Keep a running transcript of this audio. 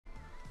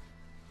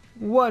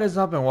What is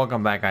up and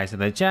welcome back guys to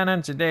the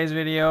channel. Today's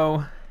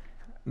video,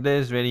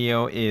 this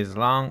video is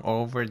long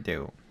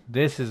overdue.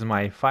 This is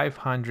my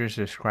 500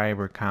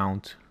 subscriber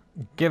count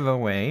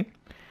giveaway.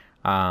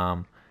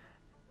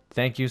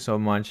 Thank you so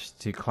much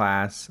to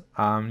class.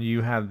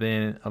 You have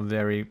been a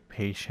very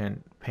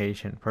patient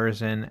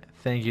person.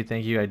 Thank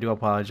you. I do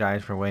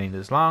apologize for waiting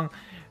this long.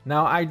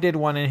 Now I did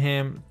want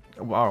to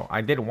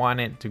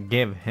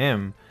give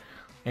him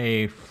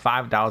a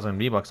 5,000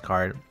 V-Bucks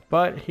card,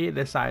 but he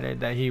decided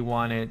that he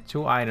wanted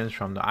 2 items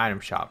from the item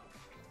shop.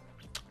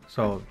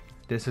 So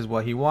this is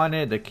what he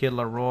wanted: the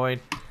Killer Royd,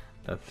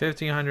 the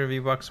 1,500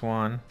 V-Bucks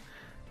one,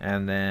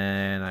 and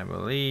then I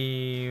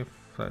believe,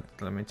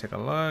 let me take a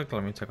look.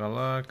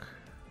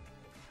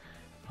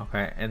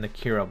 Okay, and the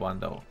Kira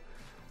bundle.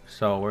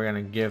 So we're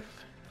gonna give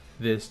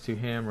this to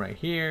him right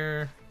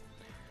here.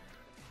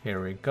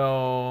 Here we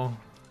go,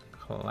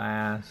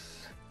 class.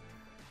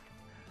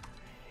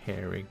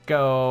 Here we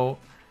go.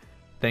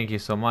 Thank you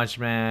so much,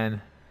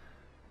 man,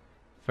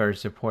 for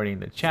supporting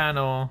the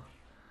channel.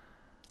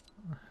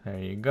 There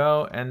you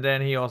go. And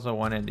then he also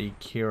wanted the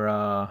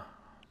Kira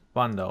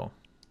bundle.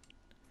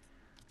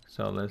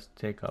 So let's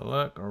take a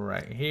look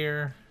right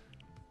here.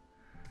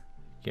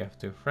 Gift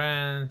to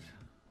friends.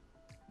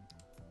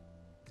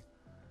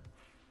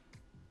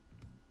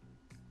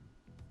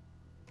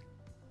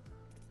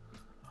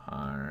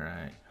 All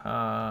right.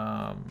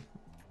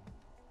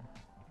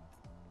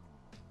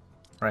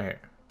 Right here.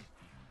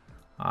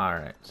 All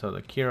right, so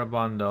the Kira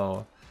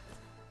bundle,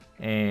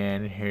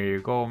 and here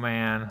you go,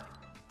 man.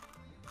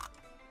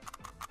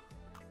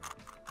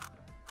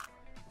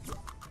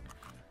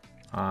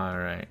 All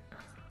right,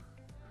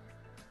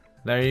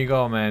 there you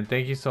go, man.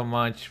 Thank you so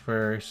much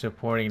for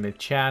supporting the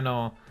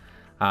channel.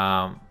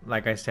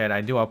 Like I said,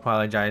 I do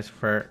apologize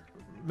for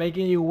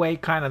making you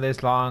wait kind of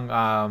this long.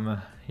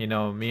 You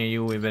know, me and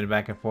you, we've been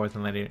back and forth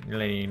and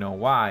letting you know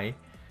why,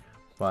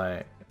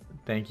 but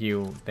thank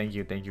you.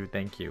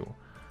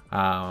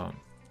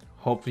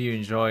 Hope you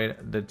enjoyed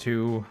the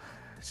 2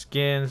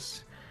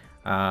 skins.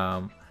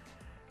 You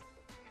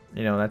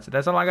know,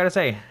 that's all I gotta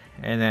say.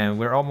 And then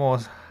we're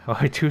almost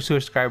 2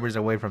 subscribers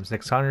away from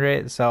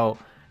 600, so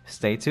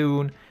stay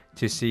tuned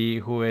to see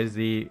who is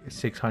the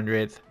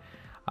 600th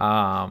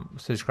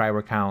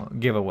subscriber count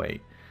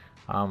giveaway.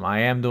 I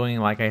am doing,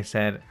 like I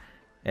said,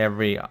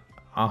 every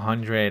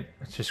 100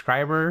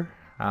 subscriber.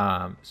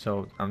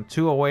 So I'm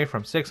 2 away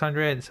from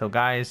 600, so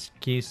guys,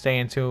 keep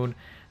staying tuned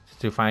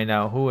to find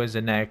out who is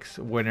the next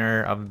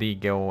winner of the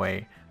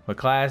giveaway. But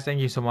class, thank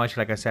you so much,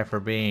 like I said,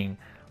 for being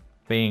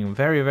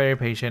very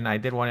patient. I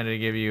did wanted to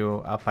give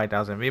you a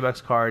 5,000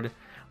 V-Bucks card,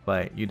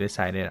 but you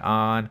decided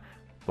on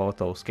both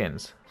those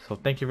skins. So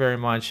thank you very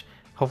much.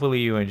 Hopefully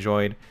you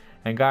enjoyed.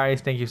 And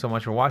guys, thank you so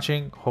much for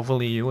watching.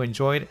 Hopefully you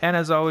enjoyed. And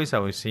as always, I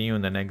will see you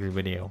in the next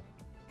video.